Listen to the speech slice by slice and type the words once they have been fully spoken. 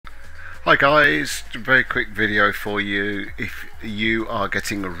Hi guys, a very quick video for you. If you are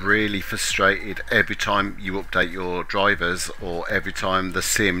getting really frustrated every time you update your drivers or every time the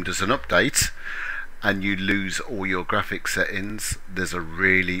sim does an update and you lose all your graphics settings, there's a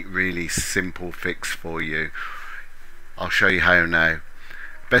really simple fix for you. I'll show you how now.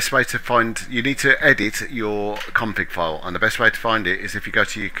 Best way to find, you need to edit your config file, and the best way to find it is if you go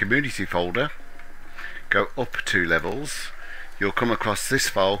to your community folder, go up 2 levels, you'll come across this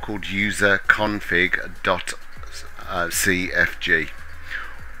file called usercfg.opt.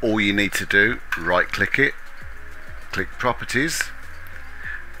 All you need to do, right click it, click properties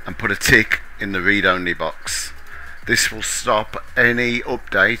and put a tick in the read only box. This will stop any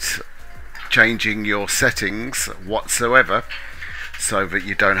update changing your settings whatsoever, so that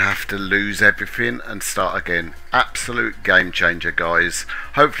you don't have to lose everything and start again. Absolute game changer, guys.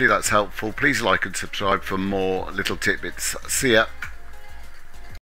 Hopefully that's helpful. Please like and subscribe for more little tidbits. See ya.